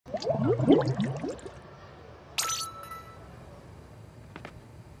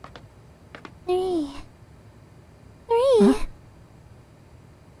Three. Huh?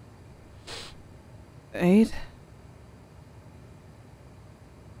 8?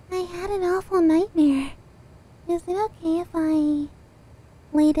 I had an awful nightmare. Is it okay if I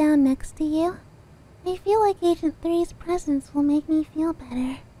lay down next to you? I feel like Agent 3's presence will make me feel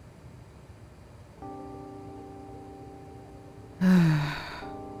better.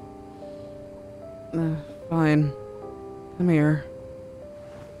 Fine. Come here.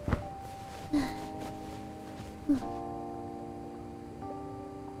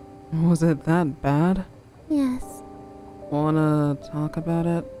 Was it that bad? Yes. Wanna talk about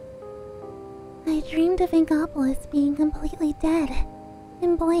it? I dreamed of Inkopolis being completely dead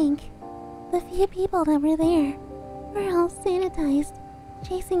and blank. The few people that were there were all sanitized,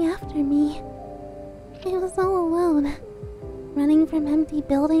 chasing after me. I was all alone, running from empty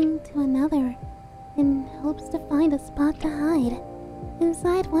building to another in hopes to find a spot to hide.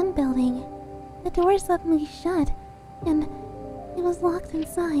 Inside one building, the door suddenly shut and it was locked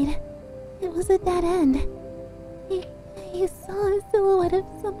inside. It was a dead end. I saw a silhouette of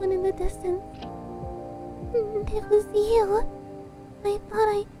someone in the distance. It was you. I thought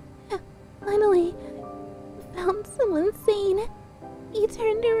I finally found someone sane. You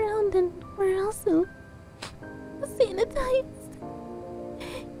turned around and were also sanitized.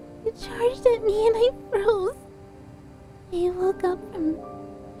 You charged at me and I froze. I woke up from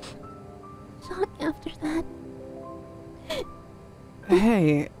shock after that.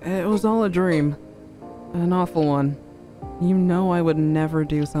 Hey, it was all a dream. An awful one. You know I would never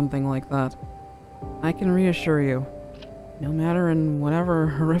do something like that. I can reassure you. No matter in whatever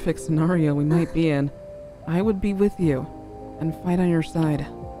horrific scenario we might be in, I would be with you and fight on your side.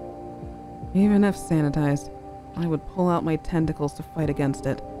 Even if sanitized, I would pull out my tentacles to fight against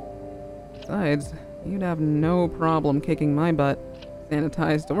it. Besides, you'd have no problem kicking my butt,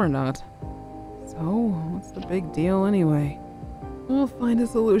 sanitized or not. So, what's the big deal anyway? We'll find a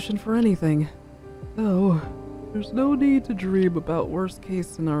solution for anything. Though, there's no need to dream about worst case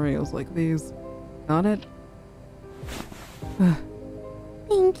scenarios like these. Got it?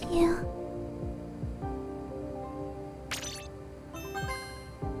 Thank you.